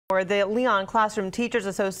The Leon Classroom Teachers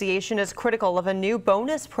Association is critical of a new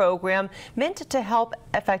bonus program meant to help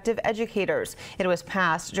effective educators. It was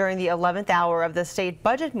passed during the 11th hour of the state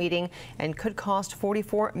budget meeting and could cost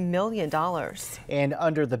 $44 million. And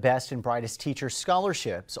under the Best and Brightest Teacher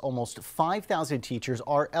scholarships, almost 5,000 teachers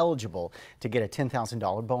are eligible to get a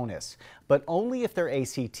 $10,000 bonus, but only if their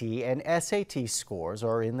ACT and SAT scores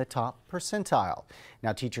are in the top percentile.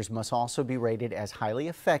 Now, teachers must also be rated as highly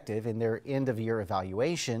effective in their end-of-year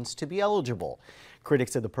evaluations to be eligible.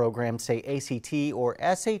 Critics of the program say ACT or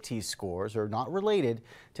SAT scores are not related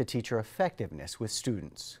to teacher effectiveness with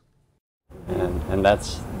students. And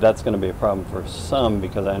that's going to be a problem for some,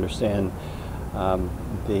 because I understand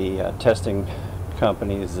the testing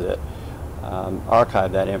companies that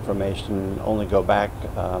archive that information only go back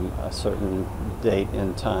a certain date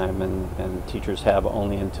in time, and teachers have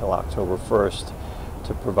only until October 1st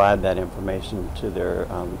to provide that information to their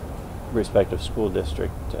respective school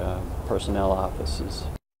district personnel offices.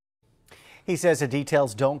 He says the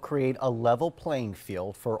details don't create a level playing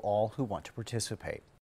field for all who want to participate.